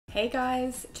Hey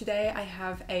guys, today I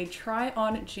have a try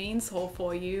on jeans haul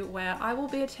for you where I will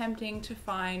be attempting to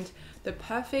find the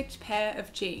perfect pair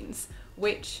of jeans,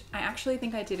 which I actually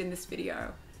think I did in this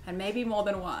video, and maybe more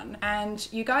than one. And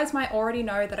you guys might already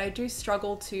know that I do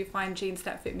struggle to find jeans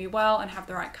that fit me well and have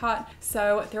the right cut.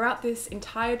 So throughout this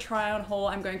entire try on haul,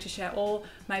 I'm going to share all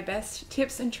my best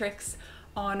tips and tricks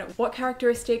on what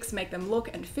characteristics make them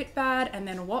look and fit bad, and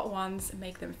then what ones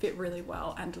make them fit really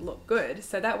well and look good.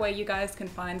 So that way you guys can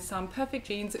find some perfect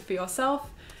jeans for yourself.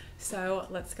 So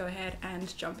let's go ahead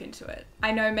and jump into it.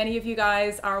 I know many of you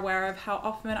guys are aware of how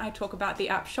often I talk about the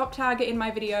app ShopTag in my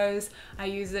videos. I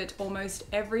use it almost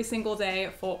every single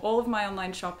day for all of my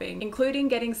online shopping, including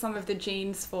getting some of the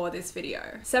jeans for this video.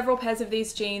 Several pairs of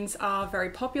these jeans are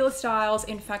very popular styles.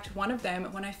 In fact, one of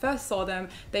them, when I first saw them,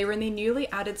 they were in the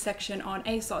newly added section on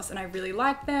ASOS and I really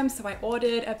liked them, so I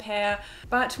ordered a pair.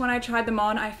 But when I tried them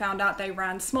on, I found out they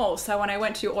ran small. So when I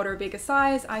went to order a bigger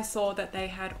size, I saw that they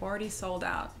had already sold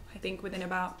out. I think within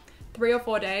about 3 or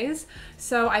 4 days.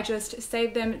 So I just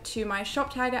saved them to my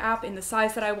ShopTagger app in the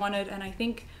size that I wanted, and I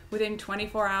think within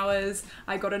 24 hours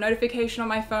I got a notification on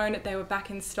my phone that they were back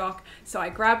in stock, so I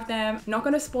grabbed them. Not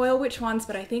going to spoil which ones,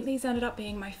 but I think these ended up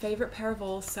being my favorite pair of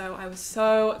all, so I was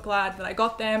so glad that I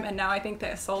got them, and now I think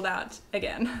they're sold out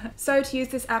again. So to use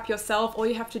this app yourself, all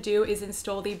you have to do is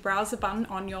install the browser button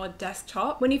on your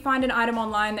desktop. When you find an item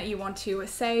online that you want to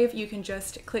save, you can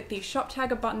just click the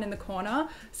ShopTagger button in the corner,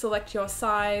 select your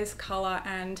size, color,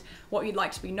 and what you'd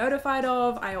like to be notified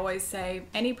of. I always say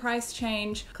any price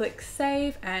change, click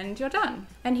save, and you're done.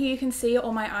 And here you can see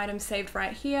all my items saved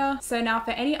right here. So now for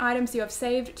any items you have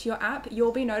saved to your app,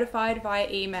 you'll be notified via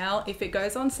email if it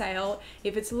goes on sale,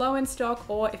 if it's low in stock,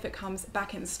 or if it comes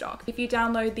back in stock. If you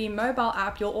download the mobile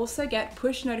app, you'll also get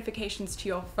push notifications to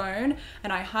your phone,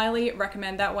 and I highly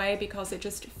recommend that way because it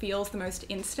just feels the most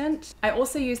instant. I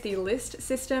also use the list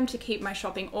system to keep my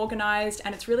shopping organized,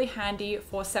 and it's really handy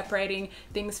for separating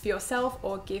things for yourself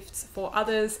or gifts for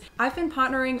others. I've been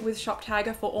partnering with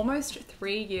ShopTagger for almost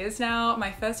 3 years now.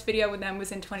 My first video with them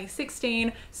was in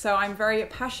 2016, so I'm very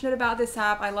passionate about this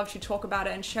app. I love to talk about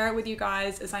it and share it with you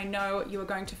guys, as I know you are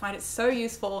going to find it so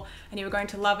useful and you are going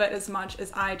to love it as much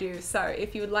as I do. So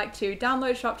if you would like to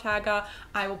download ShopTagger,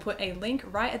 I will put a link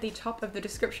right at the top of the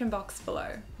description box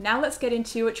below. Now let's get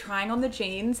into trying on the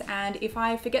jeans, and if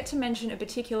I forget to mention a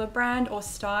particular brand or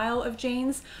style of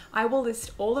jeans, I will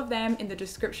list all of them in the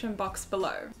description box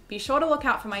below. Be sure to look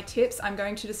out for my tips. I'm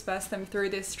going to disperse them through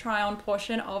this try on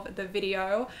portion of the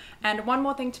video. And one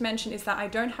more thing to mention is that I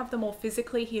don't have them all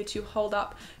physically here to hold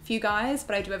up for you guys,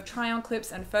 but I do have try on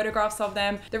clips and photographs of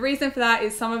them. The reason for that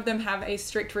is some of them have a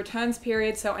strict returns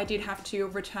period, so I did have to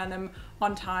return them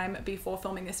on time before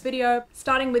filming this video.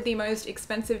 Starting with the most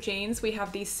expensive jeans, we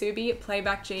have the Sofie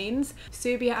playback jeans.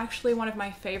 Sofie are actually one of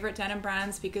my favorite denim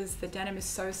brands because the denim is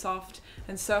so soft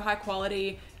and so high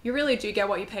quality. You really do get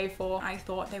what you pay for. I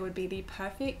thought they would be the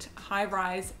perfect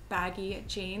high-rise baggy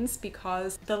jeans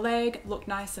because the leg looked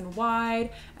nice and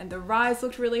wide and the rise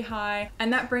looked really high.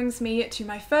 And that brings me to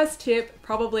my first tip,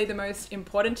 probably the most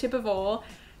important tip of all: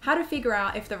 how to figure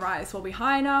out if the rise will be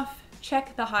high enough.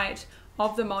 Check the height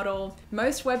of the model.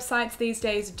 Most websites these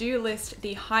days do list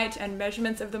the height and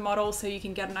measurements of the model so you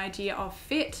can get an idea of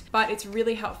fit, but it's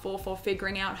really helpful for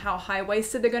figuring out how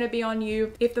high-waisted they're going to be on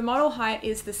you. If the model height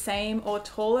is the same or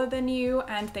taller than you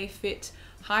and they fit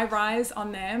high rise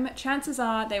on them, chances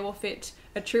are they will fit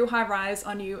a true high rise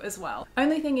on you as well.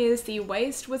 Only thing is, the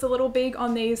waist was a little big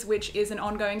on these, which is an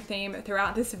ongoing theme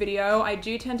throughout this video. I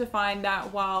do tend to find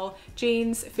that while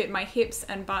jeans fit my hips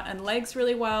and butt and legs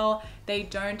really well, they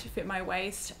don't fit my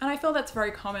waist, and I feel that's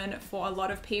very common for a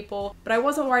lot of people, but I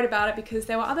wasn't worried about it because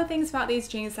there were other things about these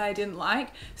jeans that I didn't like.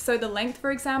 So the length,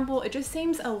 for example, it just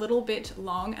seems a little bit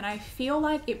long, and I feel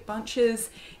like it bunches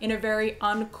in a very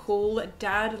uncool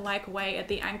dad-like way at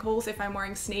the ankles if I'm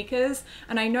wearing sneakers.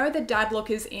 And I know the dad look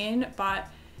is in, but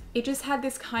it just had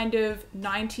this kind of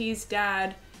 90s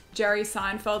dad Jerry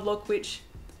Seinfeld look, which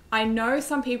I know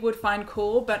some people would find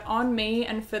cool, but on me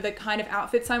and for the kind of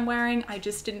outfits I'm wearing, I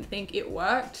just didn't think it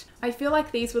worked. I feel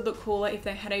like these would look cooler if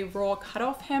they had a raw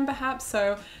cutoff hem perhaps,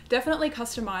 so definitely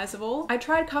customizable. I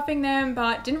tried cuffing them,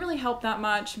 but didn't really help that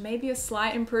much, maybe a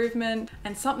slight improvement.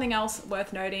 And something else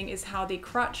worth noting is how the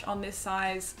crutch on this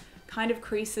size kind of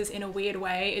creases in a weird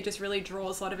way. It just really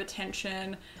draws a lot of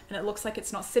attention and it looks like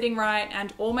it's not sitting right,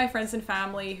 and all my friends and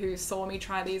family who saw me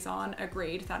try these on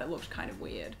agreed that it looked kind of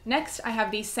weird. Next, I have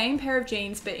the same pair of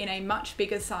jeans but in a much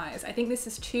bigger size. I think this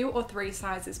is 2 or 3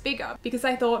 sizes bigger because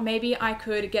I thought maybe I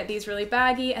could get these really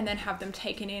baggy and then have them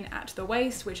taken in at the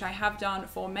waist, which I have done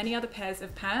for many other pairs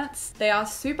of pants. They are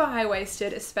super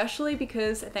high-waisted, especially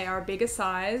because they are a bigger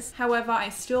size. However, I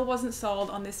still wasn't sold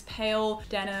on this pale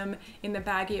denim in the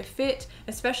baggier fit,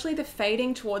 especially the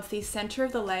fading towards the center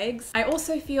of the legs. I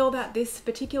also feel that this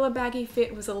particular baggy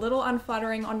fit was a little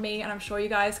unflattering on me, and I'm sure you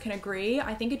guys can agree.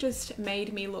 I think it just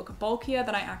made me look bulkier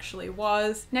than I actually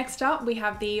was. Next up, we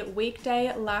have the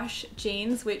weekday lash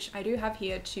jeans, which I do have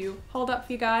here to hold up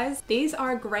for you guys. These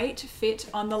are a great fit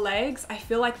on the legs. I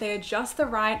feel like they are just the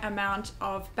right amount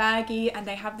of baggy, and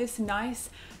they have this nice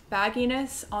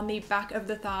bagginess on the back of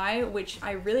the thigh, which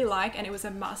I really like, and it was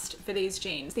a must for these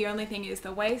jeans. The only thing is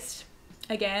the waist,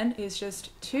 again, is just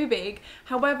too big.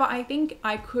 However, I think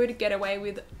I could get away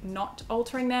with not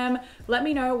altering them. Let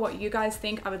me know what you guys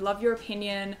think. I would love your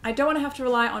opinion. I don't want to have to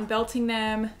rely on belting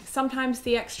them. Sometimes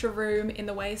the extra room in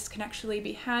the waist can actually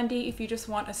be handy if you just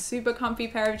want a super comfy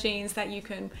pair of jeans that you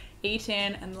can eat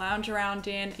in and lounge around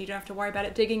in. You don't have to worry about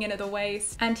it digging into the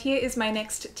waist. And here is my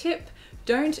next tip.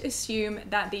 Don't assume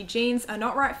that the jeans are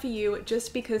not right for you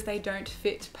just because they don't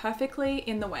fit perfectly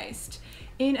in the waist.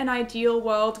 In an ideal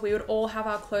world, we would all have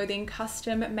our clothing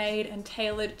custom made and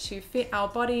tailored to fit our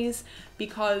bodies,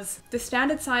 because the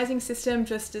standard sizing system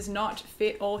just does not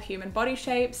fit all human body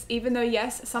shapes, even though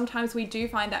yes, sometimes we do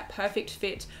find that perfect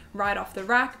fit right off the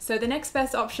rack. So the next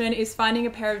best option is finding a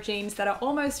pair of jeans that are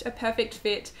almost a perfect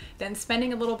fit, then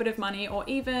spending a little bit of money or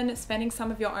even spending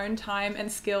some of your own time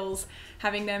and skills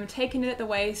having them taken in at the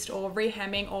waist or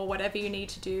rehemming or whatever you need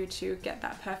to do to get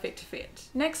that perfect fit.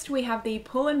 Next, we have the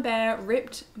Pull and Bear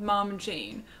ripped mum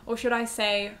jean, or should I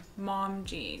say mom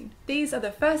jean. These are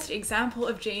the first example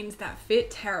of jeans that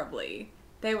fit terribly.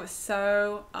 They were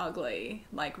so ugly,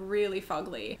 like really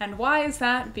fugly. And why is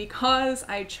that? Because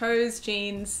I chose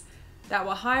jeans that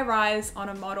were high rise on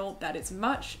a model that is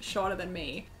much shorter than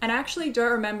me. And I actually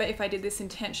don't remember if I did this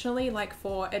intentionally, like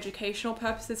for educational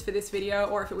purposes for this video,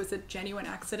 or if it was a genuine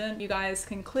accident. You guys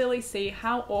can clearly see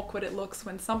how awkward it looks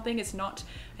when something is not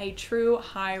a true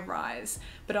high rise.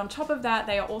 But on top of that,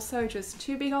 they are also just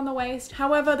too big on the waist.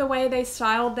 However, the way they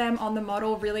styled them on the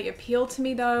model really appealed to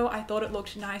me though. I thought it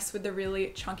looked nice with the really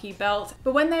chunky belt.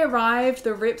 But when they arrived,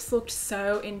 the rips looked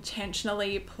so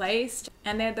intentionally placed,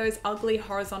 and they had those ugly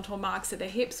horizontal marks at the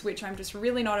hips, which I'm just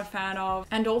really not a fan of.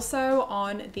 And also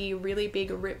on the really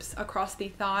big rips across the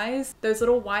thighs, those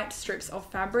little white strips of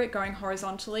fabric going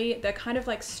horizontally, they're kind of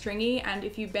like stringy, and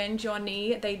if you bend your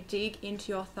knee, they dig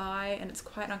into your thigh and it's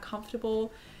quite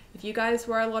uncomfortable. If you guys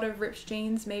wear a lot of ripped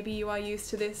jeans, maybe you are used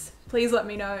to this, please let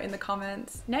me know in the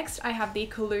comments. Next, I have the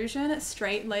Collusion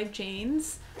straight leg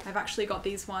jeans. I've actually got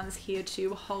these ones here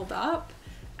to hold up,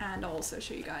 and I'll also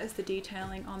show you guys the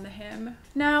detailing on the hem.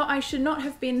 Now, I should not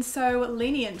have been so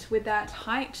lenient with that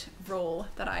height rule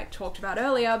that I talked about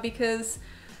earlier, because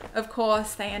of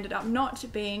course they ended up not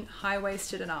being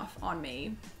high-waisted enough on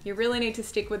me. You really need to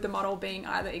stick with the model being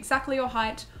either exactly your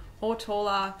height or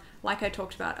taller, like I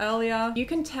talked about earlier. You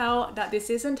can tell that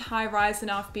this isn't high rise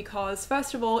enough because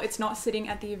first of all, it's not sitting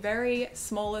at the very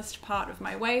smallest part of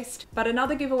my waist. But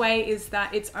another giveaway is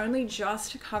that it's only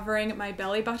just covering my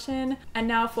belly button. And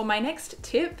now for my next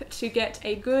tip to get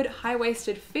a good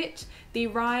high-waisted fit, the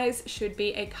rise should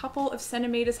be a couple of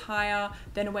centimeters higher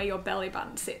than where your belly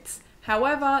button sits.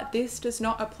 However, this does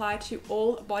not apply to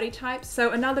all body types. So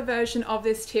another version of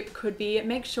this tip could be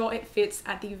make sure it fits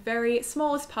at the very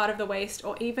smallest part of the waist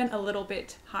or even a little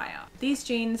bit higher. These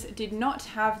jeans did not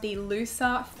have the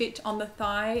looser fit on the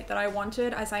thigh that I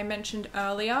wanted, as I mentioned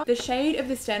earlier. The shade of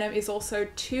this denim is also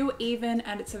too even,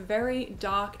 and it's a very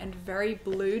dark and very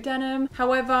blue denim.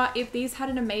 However, if these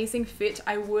had an amazing fit,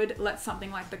 I would let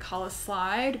something like the color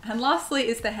slide. And lastly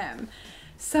is the hem.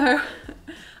 So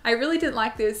I really didn't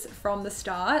like this from the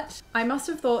start. I must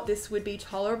have thought this would be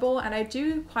tolerable, and I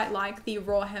do quite like the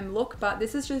raw hem look, but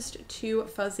this is just too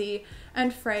fuzzy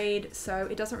and frayed, so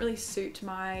it doesn't really suit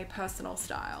my personal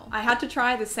style. I had to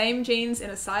try the same jeans in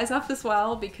a size up as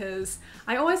well, because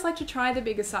I always like to try the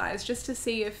bigger size just to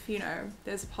see if, you know,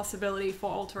 there's a possibility for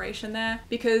alteration there.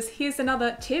 Because here's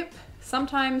another tip.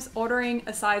 Sometimes ordering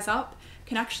a size up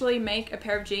can actually make a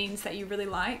pair of jeans that you really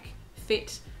like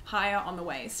fit higher on the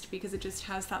waist, because it just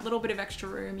has that little bit of extra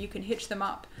room. You can hitch them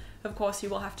up. Of course, you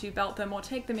will have to belt them or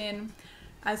take them in,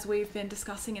 as we've been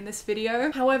discussing in this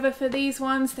video. However, for these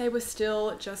ones, they were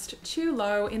still just too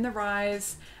low in the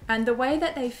rise, and the way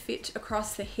that they fit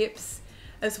across the hips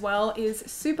as well is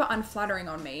super unflattering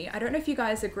on me. I don't know if you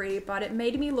guys agree, but it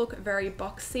made me look very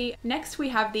boxy. Next we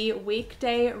have the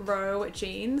weekday row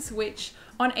jeans, which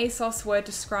on ASOS were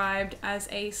described as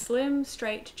a slim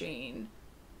straight jean.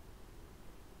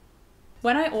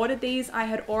 When I ordered these, I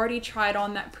had already tried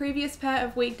on that previous pair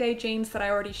of weekday jeans that I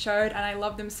already showed, and I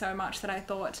love them so much that I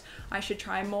thought I should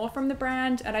try more from the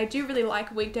brand. And I do really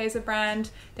like Weekday as a brand.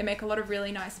 They make a lot of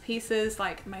really nice pieces,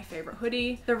 like my favorite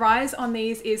hoodie. The rise on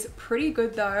these is pretty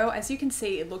good though. As you can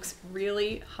see, it looks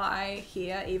really high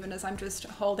here, even as I'm just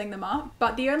holding them up.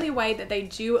 But the only way that they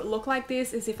do look like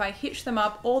this is if I hitch them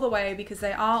up all the way, because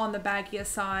they are on the baggier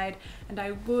side, and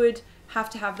I would have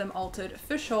to have them altered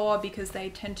for sure because they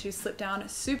tend to slip down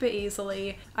super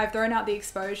easily. I've thrown out the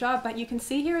exposure, but you can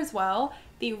see here as well,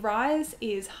 the rise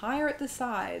is higher at the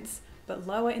sides but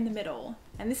lower in the middle.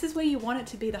 And this is where you want it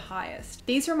to be the highest.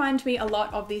 These remind me a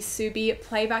lot of the Subi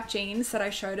playback jeans that I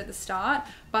showed at the start,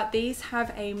 but these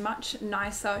have a much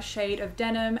nicer shade of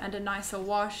denim and a nicer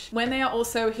wash. When they are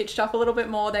also hitched up a little bit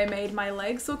more, they made my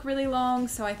legs look really long,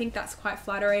 so I think that's quite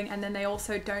flattering. And then they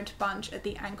also don't bunch at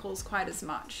the ankles quite as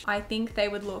much. I think they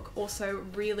would look also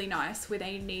really nice with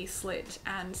a knee slit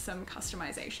and some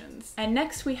customizations. And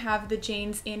next we have the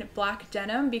jeans in black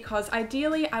denim, because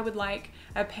ideally I would like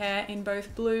a pair in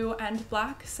both blue and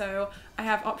black, so I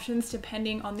have options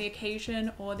depending on the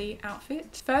occasion or the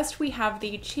outfit. First we have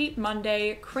the Cheap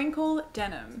Monday crinkle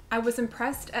denim. I was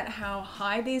impressed at how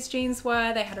high these jeans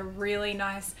were. They had a really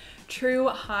nice true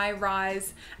high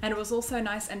rise, and it was also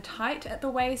nice and tight at the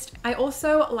waist. I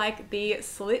also like the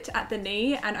slit at the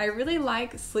knee, and I really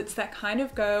like slits that kind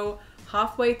of go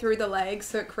halfway through the leg,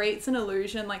 so it creates an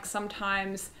illusion like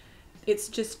sometimes it's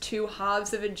just two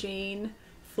halves of a jean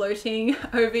floating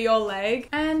over your leg.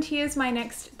 And here's my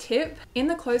next tip. In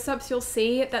the close-ups you'll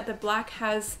see that the black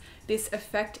has this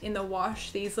effect in the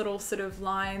wash, these little sort of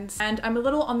lines, and I'm a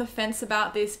little on the fence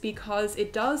about this because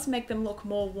it does make them look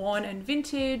more worn and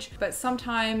vintage, but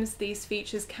sometimes these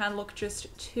features can look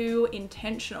just too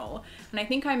intentional. And I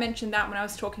think I mentioned that when I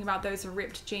was talking about those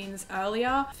ripped jeans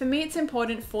earlier. For me, it's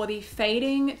important for the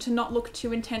fading to not look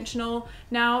too intentional.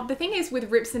 Now, the thing is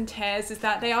with rips and tears is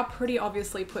that they are pretty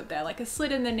obviously put there, like a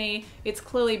slit in the knee, it's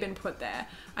clearly been put there.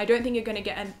 I don't think you're going to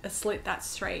get a slit that's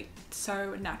straight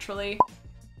so naturally.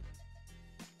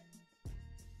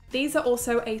 These are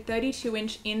also a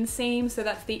 32-inch inseam, so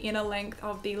that's the inner length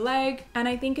of the leg, and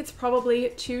I think it's probably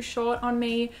too short on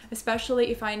me,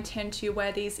 especially if I intend to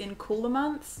wear these in cooler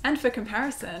months. And for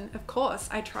comparison, of course,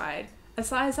 I tried a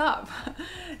size up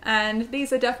and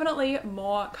these are definitely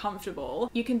more comfortable.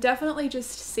 You can definitely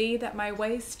just see that my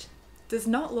waist does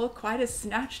not look quite as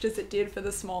snatched as it did for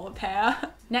the smaller pair.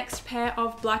 Next pair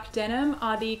of black denim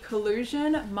are the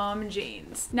Collusion Mom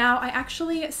jeans. Now, I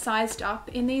actually sized up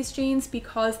in these jeans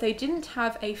because they didn't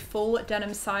have a full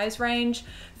denim size range.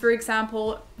 For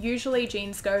example, usually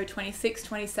jeans go 26,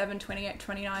 27, 28,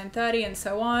 29, 30 and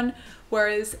so on,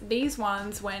 whereas these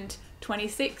ones went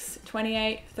 26,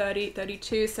 28, 30,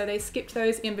 32, so they skipped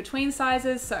those in between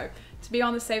sizes. So to be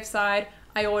on the safe side,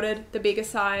 I ordered the bigger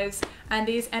size, and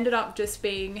these ended up just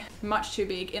being much too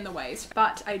big in the waist.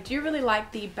 But I do really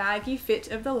like the baggy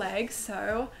fit of the legs,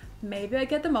 so maybe I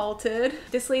get them altered.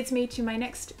 This leads me to my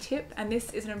next tip, and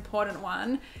this is an important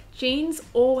one. Jeans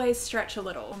always stretch a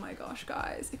little. Oh my gosh,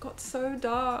 guys, it got so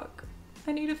dark.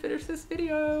 I need to finish this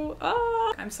video.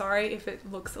 I'm sorry if it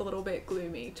looks a little bit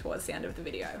gloomy towards the end of the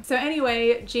video. So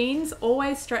anyway, jeans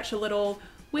always stretch a little,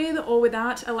 with or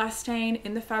without elastane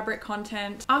in the fabric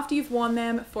content. After you've worn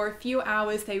them for a few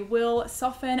hours, they will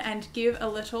soften and give a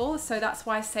little, so that's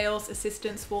why sales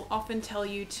assistants will often tell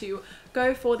you to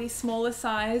go for the smaller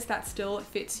size that still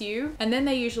fits you, and then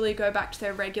they usually go back to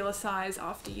their regular size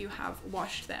after you have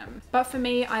washed them. But for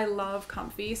me, I love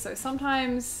comfy, so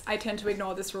sometimes I tend to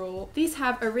ignore this rule. These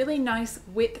have a really nice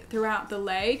width throughout the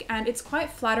leg, and it's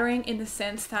quite flattering in the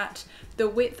sense that the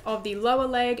width of the lower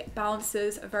leg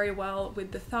balances very well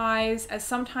with the thighs, as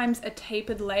sometimes a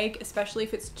tapered leg, especially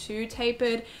if it's too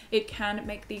tapered, it can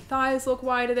make the thighs look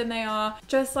wider than they are,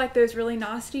 just like those really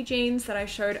nasty jeans that I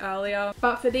showed earlier.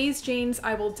 But for these jeans,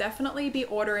 I will definitely be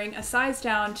ordering a size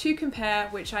down to compare,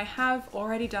 which I have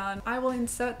already done. I will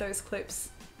insert those clips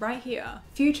right here.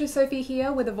 Future Sophie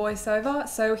here with a voiceover.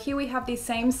 So here we have the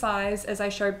same size as I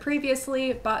showed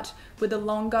previously, but with a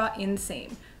longer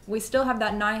inseam. We still have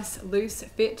that nice loose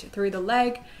fit through the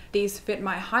leg. These fit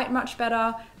my height much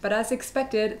better, but as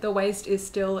expected, the waist is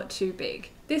still too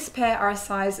big. This pair are a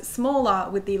size smaller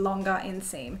with the longer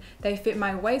inseam. They fit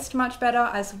my waist much better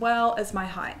as well as my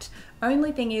height.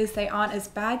 Only thing is they aren't as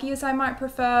baggy as I might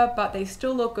prefer, but they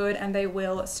still look good and they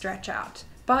will stretch out.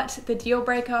 But the deal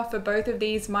breaker for both of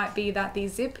these might be that the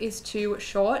zip is too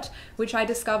short, which I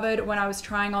discovered when I was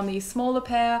trying on the smaller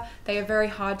pair. They are very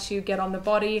hard to get on the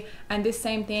body, and this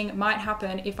same thing might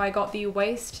happen if I got the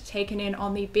waist taken in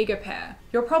on the bigger pair.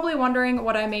 You're probably wondering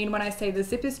what I mean when I say the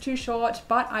zip is too short,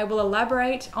 but I will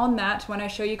elaborate on that when I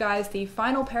show you guys the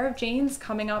final pair of jeans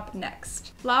coming up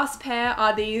next. Last pair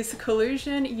are these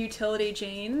Collusion utility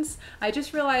jeans. I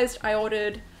just realized I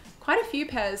ordered quite a few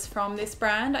pairs from this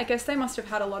brand. I guess they must have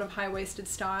had a lot of high-waisted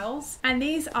styles. And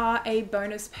these are a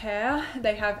bonus pair.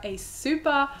 They have a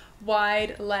super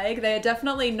wide leg. They are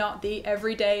definitely not the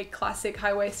everyday classic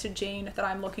high-waisted jean that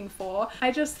I'm looking for.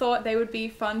 I just thought they would be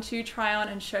fun to try on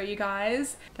and show you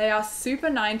guys. They are super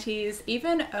 90s,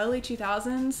 even early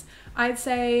 2000s. I'd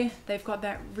say they've got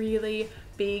that really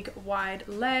big wide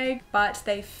leg, but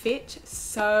they fit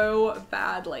so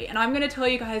badly. And I'm going to tell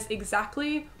you guys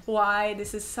exactly why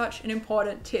this is such an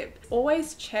important tip.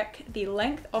 Always check the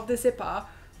length of the zipper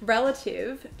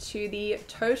relative to the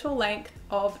total length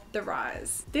of the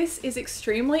rise. This is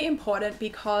extremely important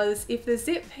because if the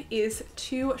zip is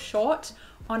too short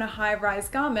on a high-rise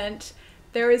garment,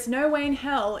 there is no way in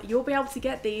hell you'll be able to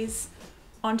get these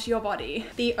onto your body.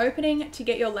 The opening to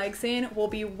get your legs in will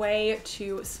be way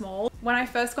too small. When I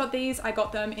first got these, I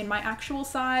got them in my actual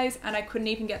size and I couldn't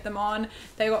even get them on.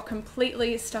 They got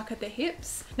completely stuck at the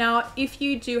hips. Now, if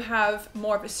you do have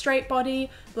more of a straight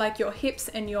body, like your hips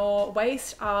and your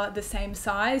waist are the same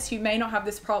size, you may not have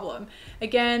this problem.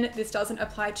 Again, this doesn't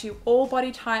apply to all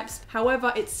body types.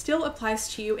 However, it still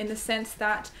applies to you in the sense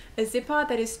that a zipper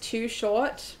that is too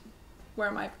short, where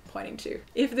am I pointing to?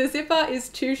 If the zipper is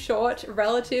too short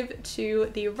relative to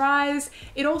the rise,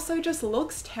 it also just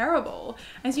looks terrible.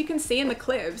 As you can see in the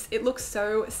clips, it looks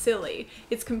so silly.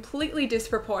 It's completely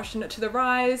disproportionate to the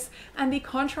rise, and the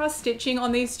contrast stitching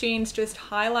on these jeans just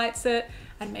highlights it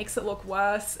and makes it look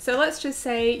worse. So let's just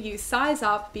say you size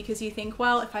up because you think,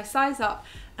 well, if I size up,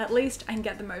 at least I can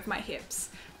get them over my hips.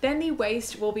 Then the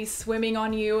waist will be swimming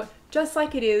on you, just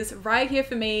like it is right here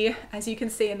for me. As you can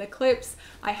see in the clips,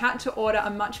 I had to order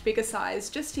a much bigger size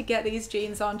just to get these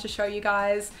jeans on to show you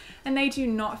guys, and they do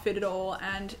not fit at all,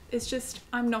 and it's just,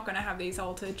 I'm not gonna have these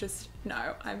altered, just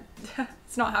no,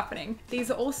 it's not happening.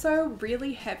 These are also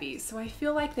really heavy, so I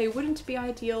feel like they wouldn't be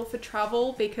ideal for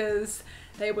travel because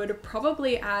they would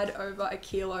probably add over a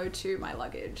kilo to my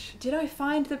luggage. Did I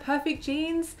find the perfect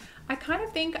jeans? I kind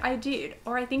of think I did,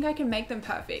 or I think I can make them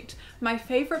perfect. My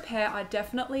favorite pair are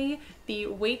definitely the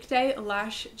weekday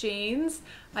lash jeans.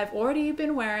 I've already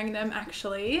been wearing them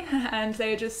actually, and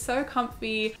they're just so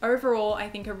comfy. Overall, I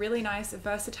think a really nice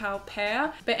versatile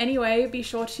pair. But anyway, be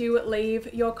sure to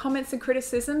leave your comments and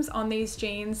criticisms on these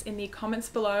jeans in the comments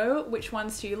below. Which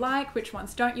ones do you like? Which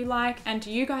ones don't you like? And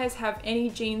do you guys have any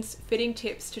jeans fitting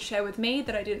tips to share with me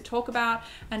that I didn't talk about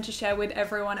and to share with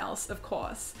everyone else, of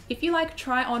course? If you like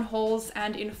try on hauls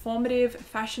and informative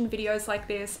fashion videos like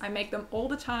this, I make them all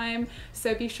the time,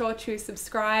 so be sure to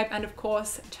subscribe and of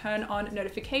course turn on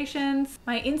notifications.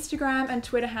 My Instagram and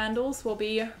Twitter handles will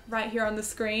be right here on the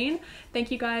screen. Thank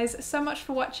you guys so much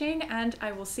for watching, and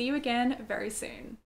I will see you again very soon.